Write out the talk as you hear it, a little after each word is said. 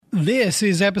This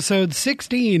is episode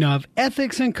 16 of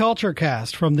Ethics and Culture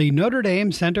Cast from the Notre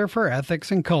Dame Center for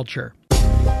Ethics and Culture.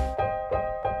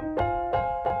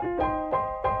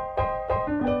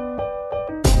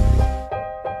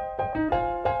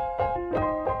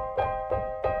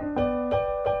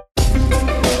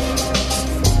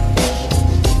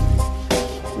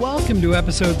 Welcome to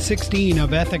episode 16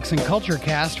 of Ethics and Culture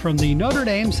Cast from the Notre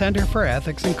Dame Center for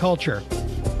Ethics and Culture.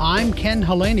 I'm Ken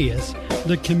Hallenius,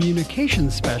 the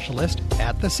communications specialist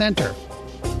at the center.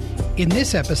 In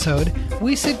this episode,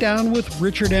 we sit down with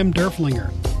Richard M.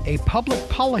 Derflinger, a public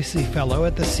policy fellow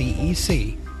at the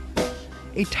CEC.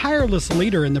 A tireless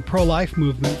leader in the pro-life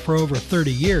movement for over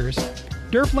 30 years,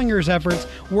 Derflinger's efforts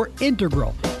were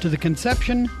integral to the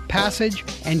conception, passage,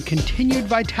 and continued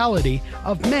vitality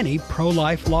of many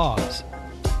pro-life laws.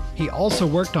 He also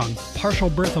worked on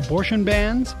partial birth abortion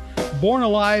bans,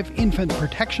 born-alive infant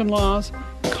protection laws,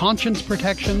 conscience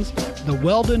protections, the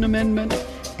Weldon Amendment,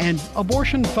 and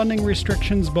abortion funding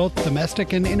restrictions both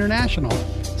domestic and international,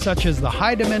 such as the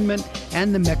Hyde Amendment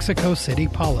and the Mexico City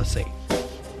policy.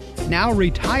 Now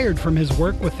retired from his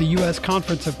work with the U.S.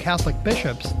 Conference of Catholic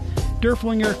Bishops,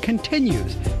 Derflinger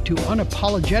continues to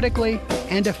unapologetically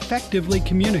and effectively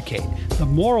communicate the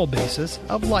moral basis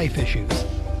of life issues.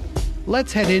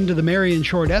 Let's head into the Marion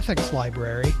Short Ethics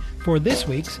Library for this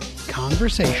week's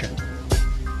conversation.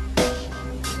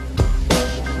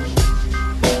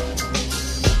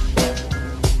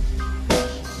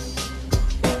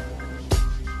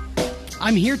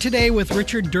 I'm here today with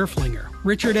Richard Derflinger.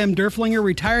 Richard M. Derflinger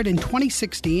retired in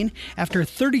 2016 after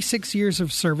 36 years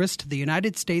of service to the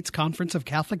United States Conference of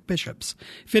Catholic Bishops,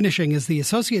 finishing as the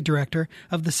Associate Director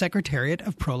of the Secretariat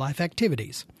of Pro-Life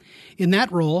Activities. In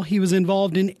that role, he was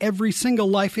involved in every single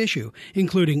life issue,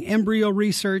 including embryo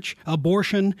research,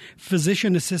 abortion,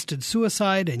 physician-assisted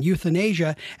suicide, and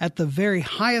euthanasia at the very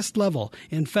highest level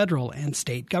in federal and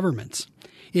state governments.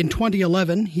 In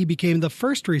 2011, he became the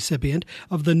first recipient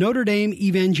of the Notre Dame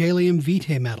Evangelium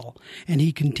Vitae Medal, and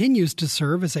he continues to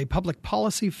serve as a public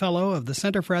policy fellow of the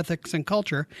Center for Ethics and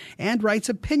Culture and writes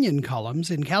opinion columns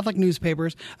in Catholic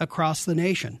newspapers across the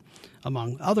nation,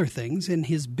 among other things in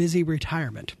his busy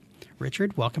retirement.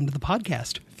 Richard, welcome to the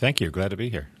podcast. Thank you. Glad to be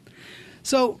here.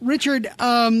 So, Richard,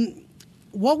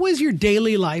 what was your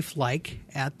daily life like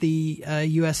at the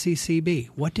USCCB?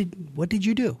 What did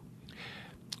you do?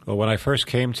 Well, when I first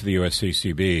came to the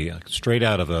USCCB, straight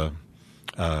out of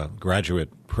a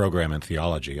graduate program in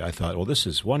theology, I thought, well, this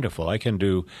is wonderful. I can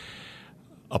do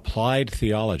applied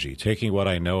theology, taking what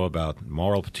I know about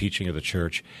moral teaching of the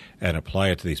church and apply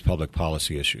it to these public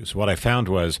policy issues. What I found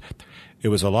was it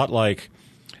was a lot like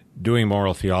doing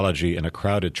moral theology in a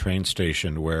crowded train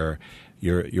station where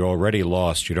you're already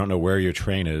lost, you don't know where your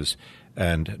train is,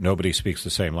 and nobody speaks the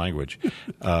same language.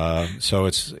 So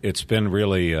it's been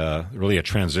really a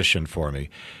transition for me.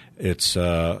 It's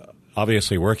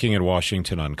obviously working in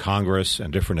Washington on Congress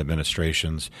and different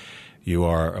administrations. You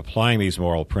are applying these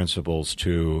moral principles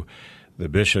to the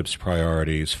bishop's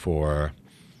priorities for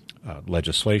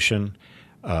legislation,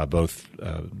 both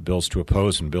bills to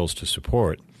oppose and bills to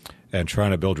support, and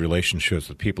trying to build relationships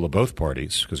with people of both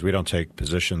parties, because we don't take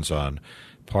positions on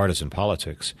partisan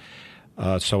politics.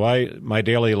 So my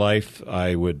daily life,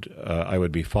 I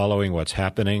would be following what's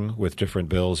happening with different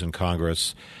bills in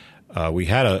Congress. We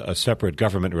had a separate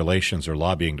government relations or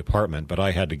lobbying department, but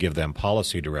I had to give them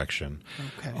policy direction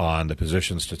on the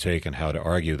positions to take and how to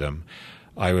argue them.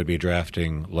 I would be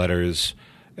drafting letters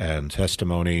and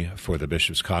testimony for the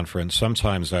Bishops' Conference.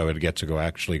 Sometimes I would get to go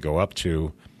up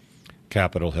to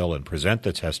Capitol Hill and present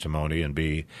the testimony and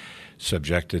be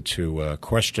subjected to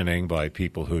questioning by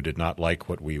people who did not like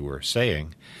what we were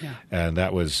saying, and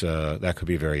that could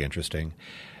be very interesting.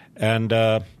 And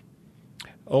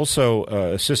also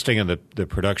assisting in the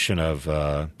production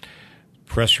of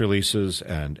press releases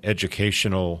and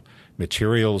educational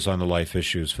materials on the life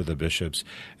issues for the bishops,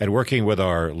 and working with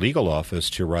our legal office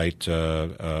to write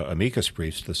amicus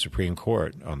briefs to the Supreme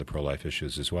Court on the pro-life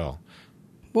issues as well.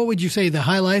 What would you say the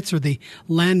highlights or the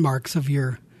landmarks of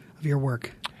your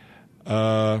work?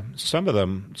 Some of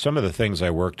the things I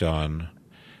worked on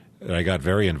that I got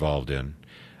very involved in,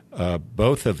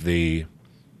 both of the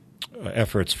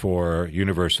efforts for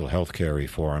universal health care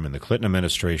reform in the Clinton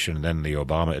administration and then the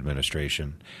Obama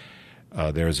administration.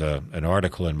 There's an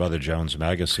article in Mother Jones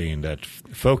magazine that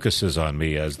focuses on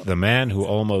me as the man who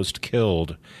almost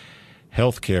killed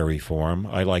health care reform.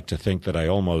 I like to think that I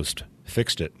almost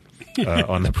fixed it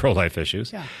on the pro-life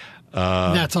issues. Yeah.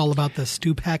 That's all about the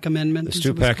Stupak Amendment? The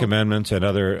Stupak Amendment and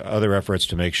other efforts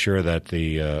to make sure that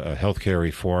the health care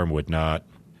reform would not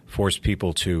force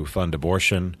people to fund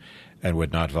abortion and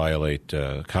would not violate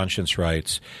conscience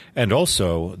rights, and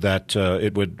also that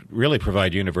it would really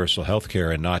provide universal health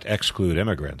care and not exclude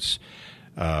immigrants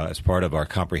as part of our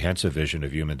comprehensive vision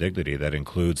of human dignity that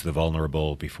includes the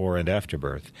vulnerable before and after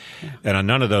birth. Yeah. And on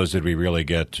none of those did we really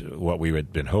get what we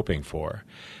had been hoping for.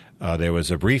 There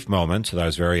was a brief moment that I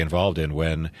was very involved in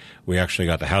when we actually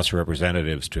got the House of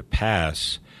Representatives to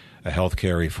pass a health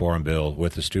care reform bill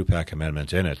with the Stupak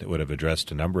Amendment in it that would have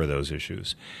addressed a number of those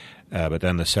issues. But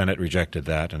then the Senate rejected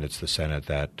that, and it's the Senate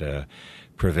that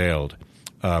prevailed.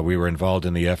 We were involved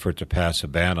in the effort to pass a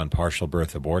ban on partial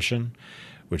birth abortion,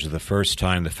 which is the first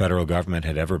time the federal government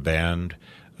had ever banned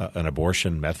an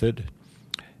abortion method.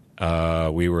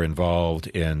 We were involved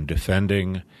in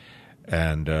defending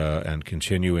and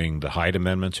continuing the Hyde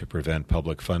Amendment to prevent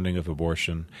public funding of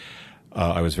abortion.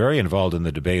 I was very involved in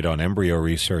the debate on embryo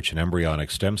research and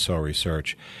embryonic stem cell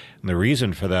research. And the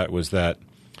reason for that was that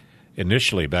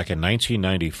initially, back in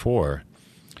 1994,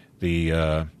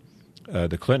 the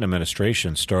Clinton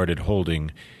administration started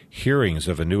holding hearings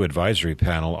of a new advisory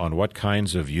panel on what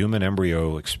kinds of human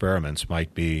embryo experiments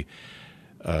might be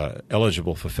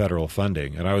eligible for federal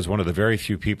funding. And I was one of the very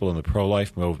few people in the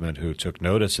pro-life movement who took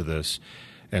notice of this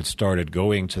and started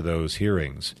going to those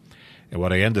hearings. And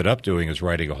what I ended up doing is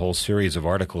writing a whole series of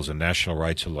articles in National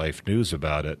Right to Life News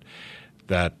about it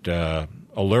that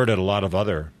alerted a lot of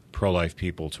other pro-life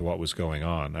people to what was going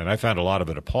on. And I found a lot of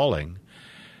it appalling,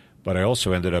 but I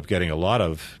also ended up getting a lot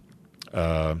of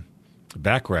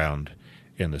background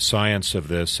in the science of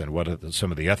this and what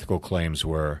some of the ethical claims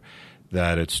were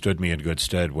that it stood me in good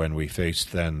stead when we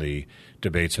faced then the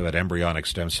debates about embryonic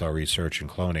stem cell research and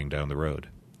cloning down the road.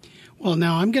 Well,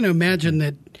 now I'm going to imagine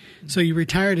that, so you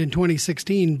retired in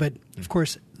 2016, but of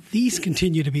course these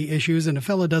continue to be issues, and a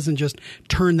fellow doesn't just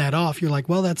turn that off. You're like,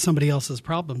 well, that's somebody else's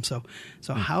problem. So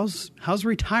how's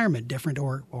retirement different,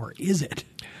 or is it?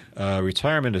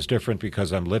 Retirement is different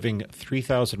because I'm living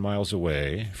 3,000 miles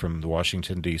away from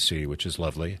Washington, D.C., which is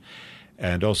lovely,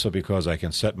 and also because I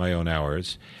can set my own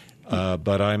hours.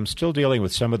 But I'm still dealing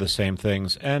with some of the same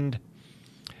things and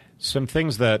some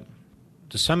things that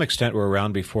to some extent were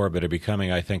around before but are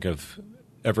becoming, I think, of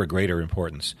ever greater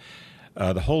importance.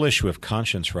 The whole issue of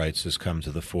conscience rights has come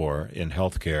to the fore in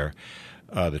healthcare.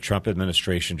 The Trump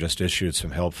administration just issued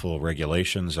some helpful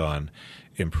regulations on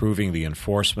improving the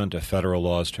enforcement of federal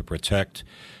laws to protect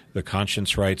the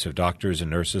conscience rights of doctors and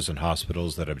nurses in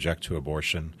hospitals that object to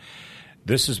abortion.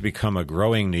 This has become a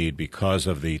growing need because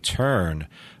of the turn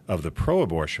of the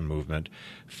pro-abortion movement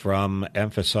from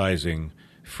emphasizing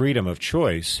freedom of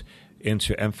choice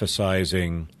into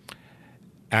emphasizing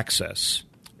access.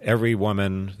 Every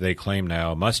woman, they claim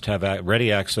now, must have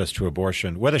ready access to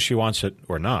abortion, whether she wants it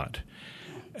or not.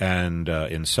 And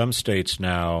in some states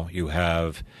now, you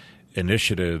have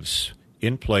initiatives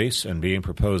in place and being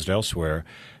proposed elsewhere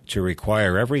to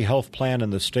require every health plan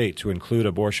in the state to include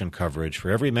abortion coverage for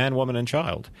every man, woman, and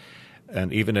child.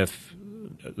 And even if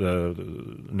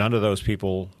none of those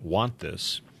people want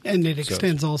this. And it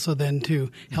extends also then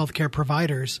to healthcare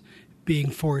providers being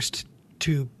forced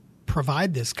to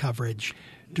provide this coverage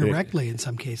directly in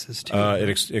some cases, too.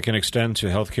 It can extend to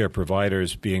healthcare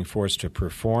providers being forced to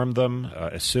perform them,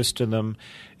 assist in them.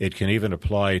 It can even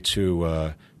apply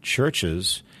to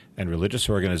churches and religious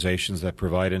organizations that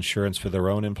provide insurance for their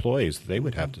own employees. They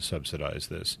would have to subsidize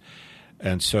this.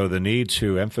 And so the need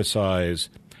to emphasize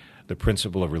the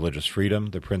principle of religious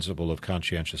freedom, the principle of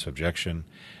conscientious objection,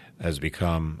 has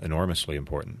become enormously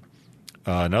important.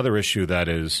 Another issue that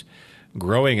is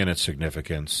growing in its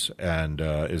significance and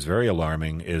is very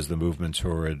alarming is the movement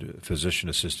toward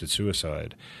physician-assisted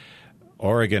suicide.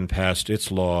 Oregon passed its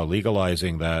law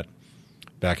legalizing that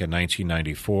back in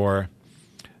 1994.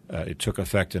 It took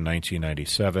effect in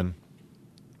 1997.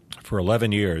 For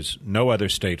 11 years, no other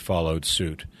state followed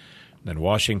suit. Then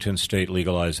Washington State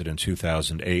legalized it in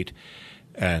 2008.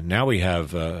 And now we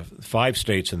have 5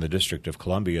 states in the District of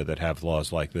Columbia that have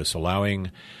laws like this,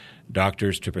 allowing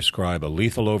doctors to prescribe a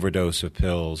lethal overdose of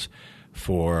pills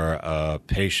for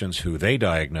patients who they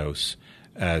diagnose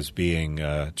as being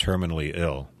terminally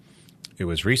ill. It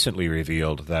was recently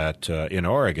revealed that in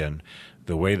Oregon,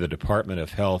 the way the Department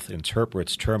of Health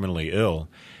interprets terminally ill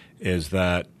is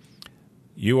that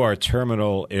you are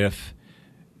terminal if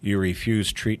you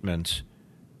refuse treatment,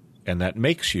 and that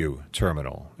makes you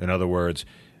terminal. In other words,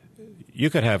 you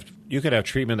could have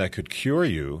treatment that could cure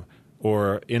you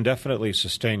or indefinitely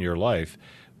sustain your life,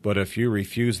 but if you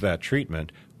refuse that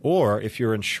treatment, or if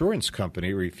your insurance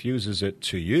company refuses it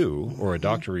to you, or a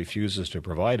doctor refuses to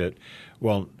provide it,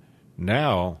 well,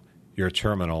 now you're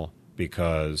terminal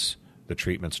because the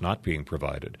treatment's not being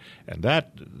provided. And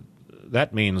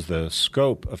that means the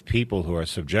scope of people who are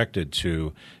subjected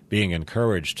to being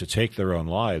encouraged to take their own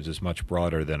lives is much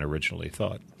broader than originally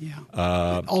thought. Yeah.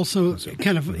 Also,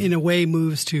 kind of in a way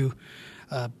moves to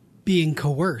being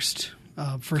coerced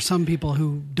for some people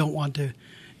who don't want to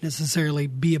necessarily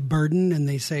be a burden, and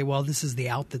they say, well, this is the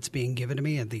out that's being given to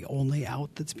me and the only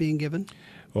out that's being given.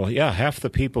 Well, yeah, half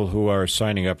the people who are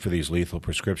signing up for these lethal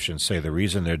prescriptions say the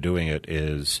reason they're doing it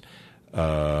is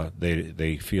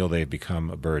they feel they've become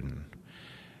a burden.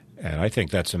 And I think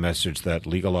that's a message that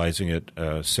legalizing it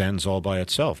sends all by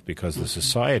itself, because the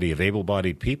society of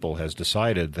able-bodied people has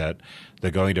decided that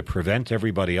they're going to prevent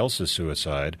everybody else's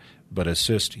suicide but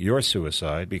assist your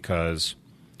suicide because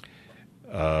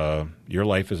your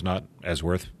life is not as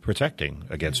worth protecting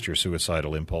against your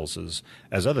suicidal impulses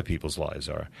as other people's lives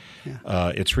are.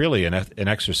 Yeah. It's really an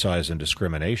exercise in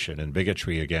discrimination and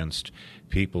bigotry against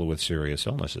people with serious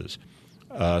illnesses.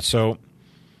 So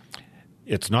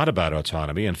it's not about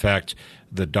autonomy. In fact,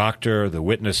 the doctor, the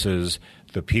witnesses,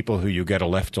 the people who you get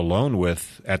left alone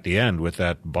with at the end with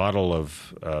that bottle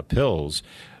of pills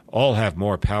all have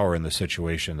more power in the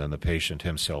situation than the patient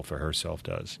himself or herself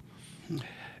does.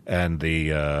 And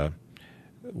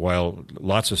while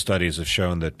lots of studies have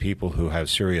shown that people who have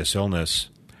serious illness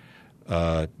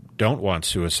don't want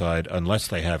suicide unless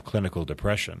they have clinical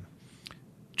depression,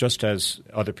 just as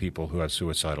other people who have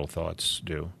suicidal thoughts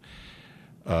do.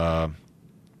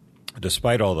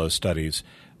 Despite all those studies,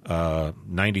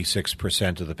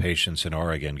 96% of the patients in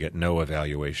Oregon get no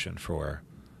evaluation for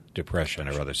depression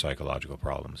or other psychological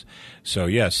problems. So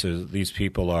yes, these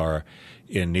people are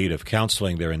in need of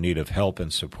counseling, they're in need of help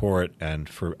and support, and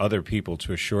for other people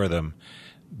to assure them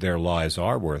their lives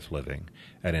are worth living,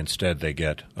 and instead they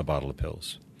get a bottle of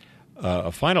pills.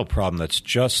 A final problem that's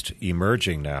just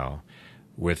emerging now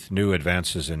with new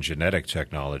advances in genetic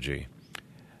technology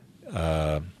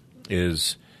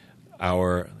is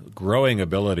our growing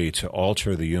ability to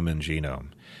alter the human genome.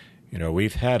 You know,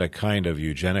 we've had a kind of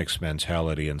eugenics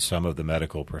mentality in some of the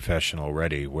medical profession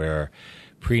already, where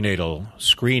prenatal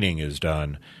screening is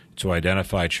done to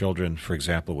identify children, for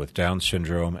example, with Down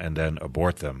syndrome, and then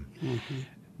abort them. Mm-hmm.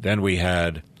 Then we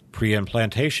had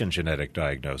pre-implantation genetic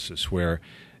diagnosis, where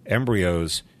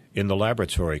embryos in the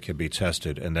laboratory can be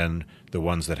tested, and then the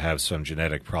ones that have some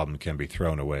genetic problem can be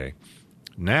thrown away.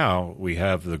 Now we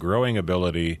have the growing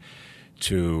ability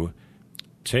to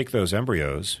take those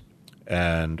embryos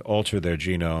and alter their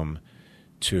genome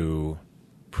to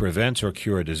prevent or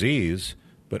cure disease,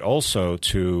 but also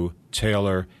to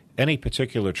tailor any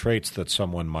particular traits that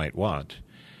someone might want.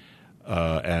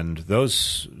 And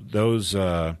those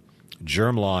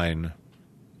germline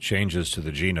changes to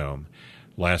the genome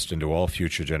last into all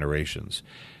future generations.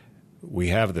 We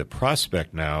have the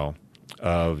prospect now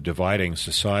of dividing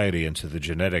society into the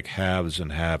genetic haves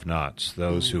and have-nots,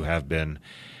 those who have been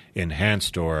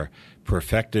enhanced or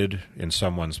perfected in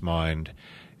someone's mind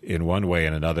in one way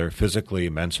and another, physically,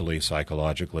 mentally,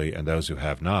 psychologically, and those who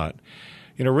have not.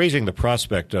 You know, raising the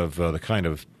prospect of the kind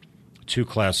of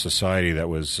two-class society that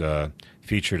was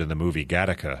featured in the movie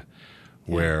Gattaca,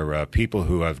 where people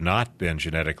who have not been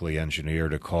genetically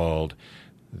engineered are called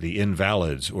the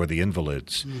invalids or the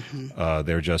invalids. Mm-hmm.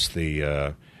 They're just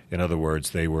in other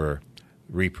words, they were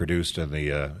reproduced in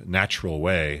the natural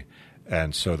way,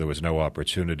 and so there was no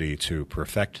opportunity to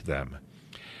perfect them.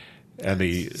 And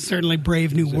certainly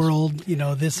Brave New World, you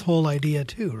know, this whole idea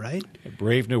too, right?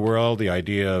 Brave New World, the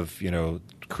idea of, you know,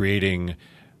 creating,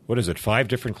 5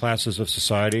 different classes of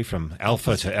society from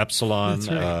alpha to epsilon,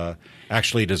 right.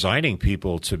 Actually designing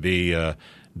people to be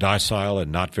docile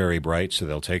and not very bright, so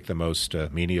they'll take the most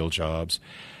menial jobs.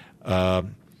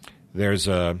 There's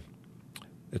a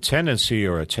tendency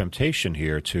or a temptation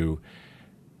here to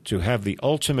have the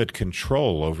ultimate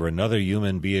control over another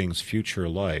human being's future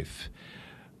life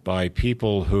by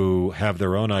people who have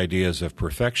their own ideas of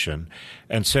perfection.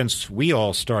 And since we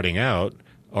all starting out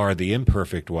are the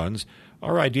imperfect ones,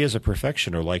 our ideas of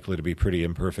perfection are likely to be pretty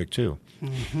imperfect too.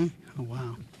 Mm-hmm. Oh,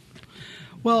 wow.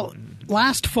 Well,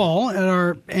 last fall at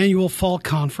our annual fall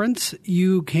conference,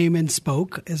 you came and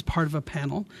spoke as part of a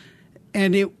panel,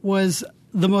 and it was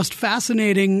the most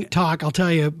fascinating talk. I'll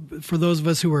tell you, for those of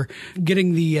us who were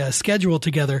getting the schedule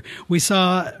together, we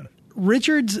saw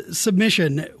Richard's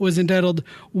submission was entitled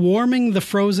Warming the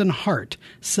Frozen Heart,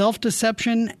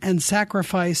 Self-Deception and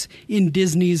Sacrifice in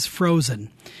Disney's Frozen.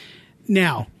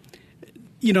 Now,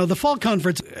 you know, the fall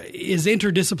conference is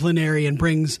interdisciplinary and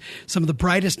brings some of the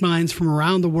brightest minds from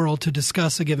around the world to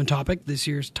discuss a given topic. This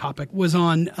year's topic was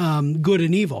on good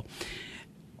and evil.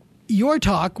 Your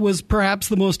talk was perhaps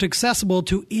the most accessible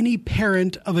to any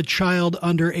parent of a child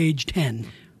under age 10.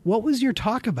 What was your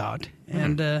talk about,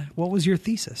 and what was your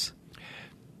thesis?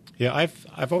 Yeah,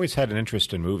 I've always had an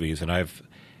interest in movies, and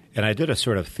I did a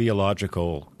sort of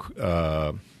theological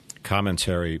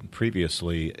commentary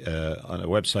previously on a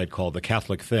website called The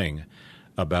Catholic Thing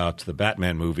about the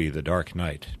Batman movie The Dark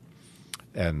Knight,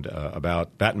 and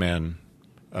about Batman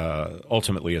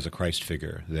ultimately as a Christ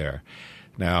figure there.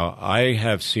 Now, I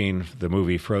have seen the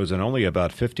movie Frozen only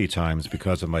about 50 times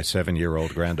because of my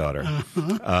 7-year-old granddaughter.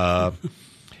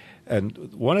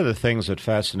 And one of the things that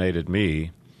fascinated me,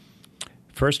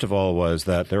 first of all, was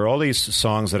that there are all these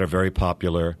songs that are very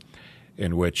popular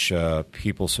in which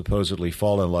people supposedly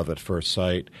fall in love at first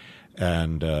sight,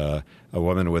 and a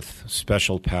woman with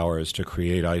special powers to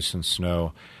create ice and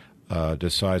snow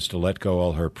decides to let go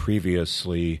all her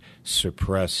previously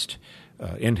suppressed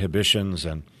inhibitions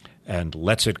and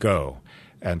lets it go,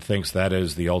 and thinks that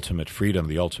is the ultimate freedom,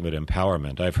 the ultimate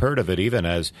empowerment. I've heard of it even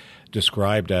as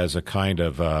described as a kind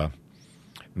of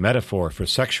metaphor for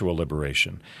sexual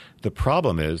liberation. The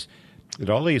problem is that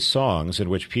all these songs in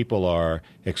which people are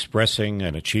expressing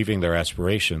and achieving their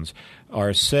aspirations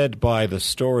are said by the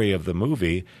story of the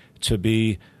movie to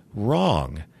be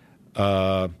wrong.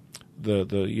 The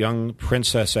young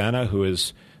Princess Anna, who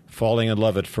is falling in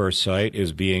love at first sight,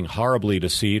 is being horribly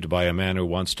deceived by a man who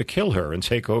wants to kill her and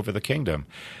take over the kingdom.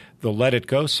 The Let It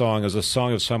Go song is a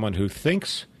song of someone who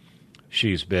thinks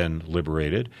she's been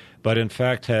liberated, but in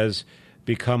fact has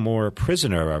become more a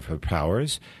prisoner of her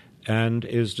powers and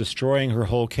is destroying her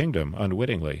whole kingdom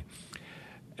unwittingly.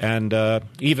 And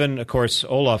even, of course,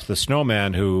 Olaf the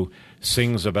Snowman, who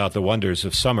sings about the wonders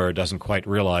of summer, doesn't quite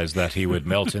realize that he would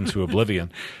melt into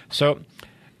oblivion. So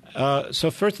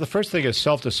the first thing is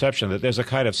self-deception, that there's a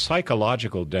kind of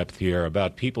psychological depth here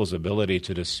about people's ability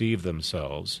to deceive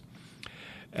themselves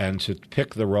and to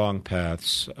pick the wrong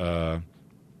paths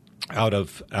out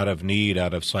of need,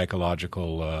 out of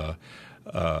psychological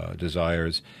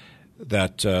desires.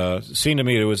 That seemed to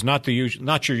me it was not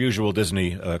your usual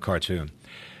Disney cartoon.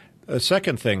 A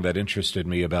second thing that interested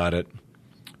me about it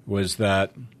was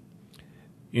that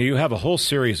you have a whole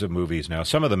series of movies now,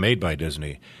 some of them made by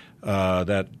Disney,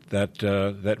 that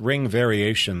ring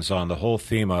variations on the whole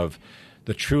theme of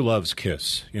the true love's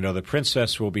kiss. You know, the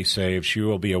princess will be saved; she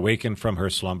will be awakened from her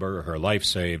slumber, her life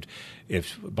saved,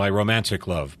 if by romantic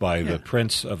love, by the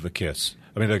prince of the kiss.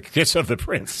 I mean, the kiss of the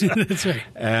prince. That's right.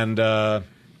 And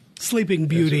Sleeping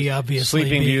Beauty, obviously.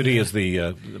 Sleeping Beauty is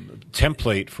the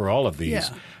template for all of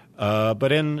these. Yeah.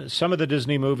 But in some of the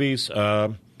Disney movies,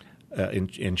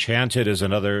 Enchanted is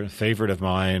another favorite of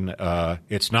mine.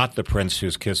 It's not the prince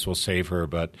whose kiss will save her,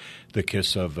 but the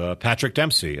kiss of Patrick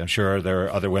Dempsey. I'm sure there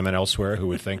are other women elsewhere who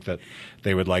would think that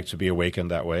they would like to be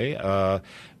awakened that way. And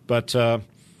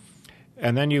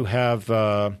then you have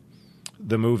the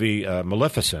movie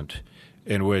Maleficent,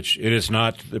 in which it is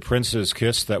not the prince's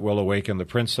kiss that will awaken the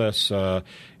princess.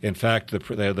 In fact,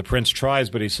 the prince tries,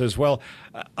 but he says, well,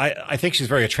 I think she's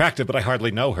very attractive, but I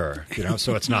hardly know her,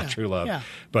 so it's not true love. Yeah.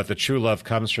 But the true love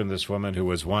comes from this woman who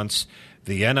was once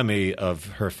the enemy of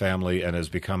her family and has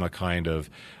become a kind of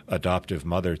adoptive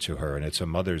mother to her, and it's a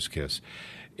mother's kiss.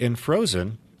 In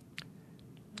Frozen,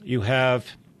 you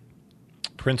have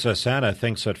Princess Anna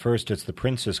thinks at first it's the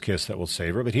prince's kiss that will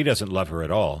save her, but he doesn't love her at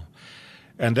all.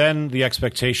 And then the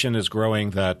expectation is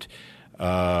growing that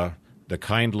the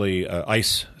kindly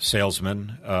ice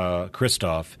salesman,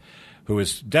 Kristoff, who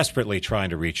is desperately trying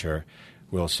to reach her,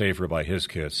 will save her by his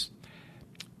kiss.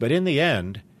 But in the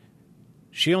end,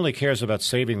 she only cares about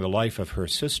saving the life of her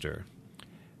sister,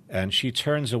 and she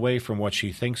turns away from what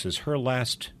she thinks is her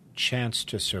last chance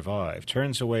to survive,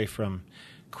 turns away from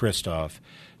Kristoff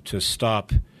to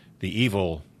stop the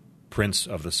evil prince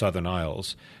of the Southern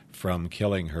Isles from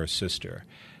killing her sister,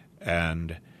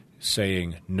 and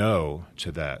saying no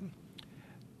to that.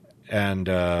 And,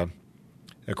 of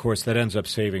course, that ends up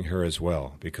saving her as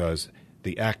well, because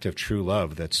the act of true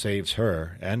love that saves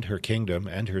her and her kingdom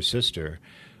and her sister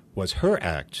was her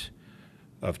act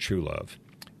of true love.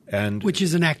 And which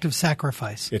is an act of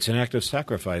sacrifice. It's an act of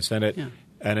sacrifice. And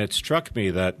it struck me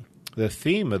that the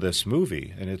theme of this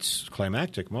movie, in its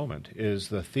climactic moment, is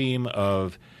the theme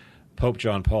of Pope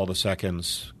John Paul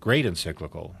II's great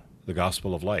encyclical, The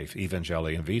Gospel of Life,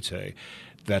 Evangelium Vitae,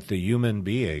 that the human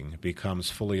being becomes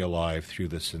fully alive through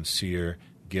the sincere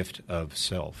gift of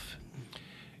self.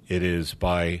 It is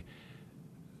by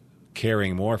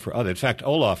caring more for others. In fact,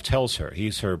 Olaf tells her,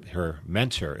 he's her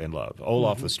mentor in love.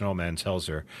 Olaf the Snowman tells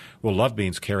her, well, love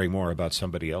means caring more about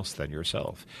somebody else than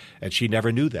yourself. And she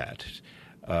never knew that.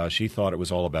 She thought it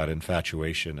was all about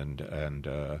infatuation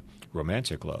and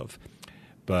romantic love.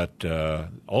 But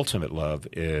ultimate love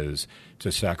is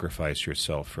to sacrifice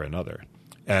yourself for another.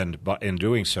 And in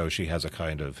doing so, she has a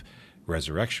kind of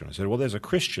resurrection. I said, well, there's a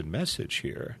Christian message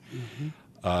here.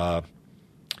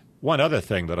 One other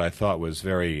thing that I thought was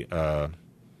very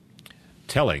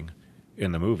telling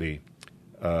in the movie,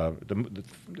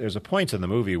 there's a point in the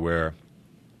movie where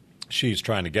she's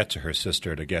trying to get to her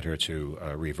sister to get her to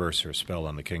reverse her spell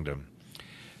on the kingdom.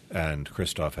 And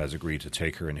Kristoff has agreed to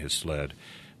take her in his sled.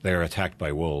 They're attacked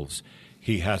by wolves.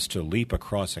 He has to leap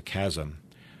across a chasm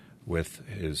with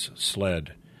his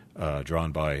sled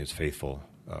drawn by his faithful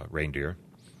reindeer.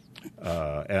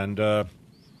 And at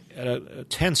a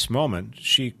tense moment,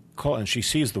 she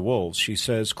sees the wolves. She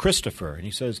says, Christopher. And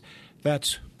he says,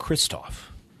 that's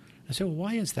Kristoff. I said, well,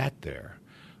 why is that there?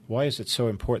 Why is it so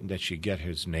important that she get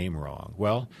his name wrong?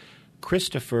 Well,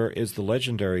 Christopher is the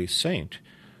legendary saint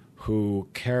who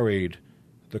carried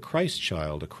the Christ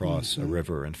child across a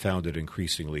river and found it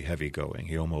increasingly heavy-going.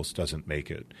 He almost doesn't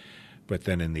make it, but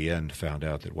then in the end found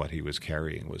out that what he was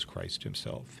carrying was Christ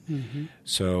himself.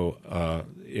 So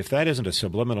if that isn't a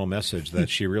subliminal message that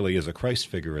she really is a Christ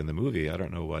figure in the movie, I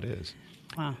don't know what is.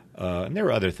 Wow. And there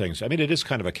are other things. I mean, it is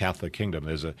kind of a Catholic kingdom.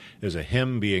 There's a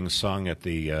hymn being sung at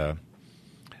the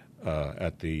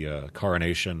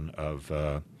coronation of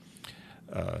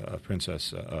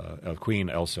Queen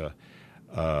Elsa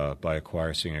by a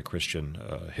choir singing a Christian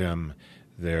hymn.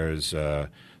 There's a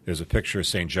picture of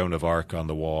St. Joan of Arc on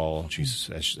the wall.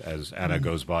 As Anna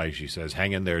goes by, she says,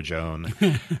 "Hang in there, Joan."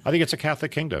 I think it's a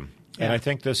Catholic kingdom, and I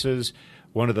think this is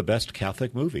one of the best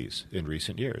Catholic movies in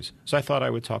recent years. So I thought I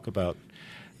would talk about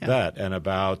that and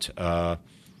about how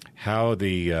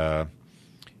the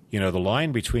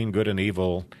line between good and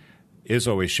evil is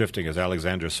always shifting, as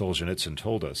Alexander Solzhenitsyn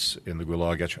told us in the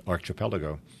Gulag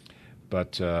Archipelago.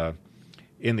 But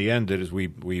in the end, it is we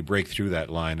break through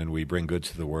that line and we bring good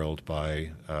to the world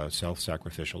by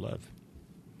self-sacrificial love.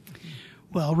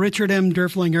 Well, Richard M.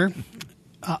 Derflinger,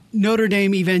 Notre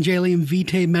Dame Evangelium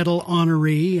Vitae Medal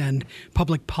honoree and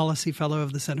Public Policy Fellow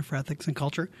of the Center for Ethics and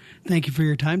Culture, thank you for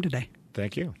your time today.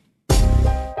 Thank you.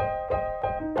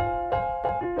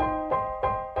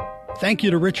 Thank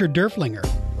you to Richard Derflinger.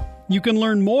 You can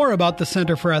learn more about the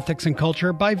Center for Ethics and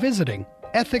Culture by visiting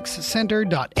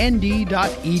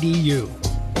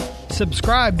ethicscenter.nd.edu.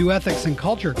 Subscribe to Ethics and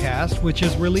Culture Cast, which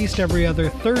is released every other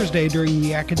Thursday during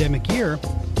the academic year,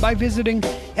 by visiting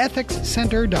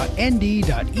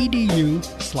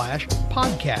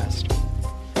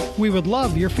ethicscenter.nd.edu/podcast. We would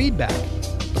love your feedback.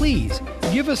 Please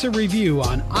give us a review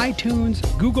on iTunes,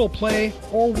 Google Play,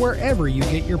 or wherever you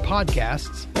get your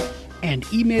podcasts, and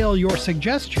email your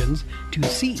suggestions to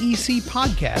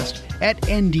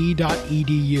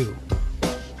cecpodcast@nd.edu.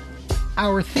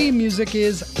 Our theme music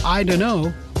is I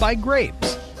Dunno by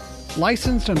Grapes,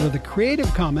 licensed under the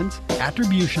Creative Commons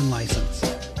Attribution License.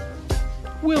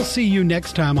 We'll see you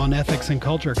next time on Ethics and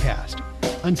Culture Cast.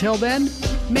 Until then,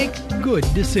 make good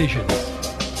decisions.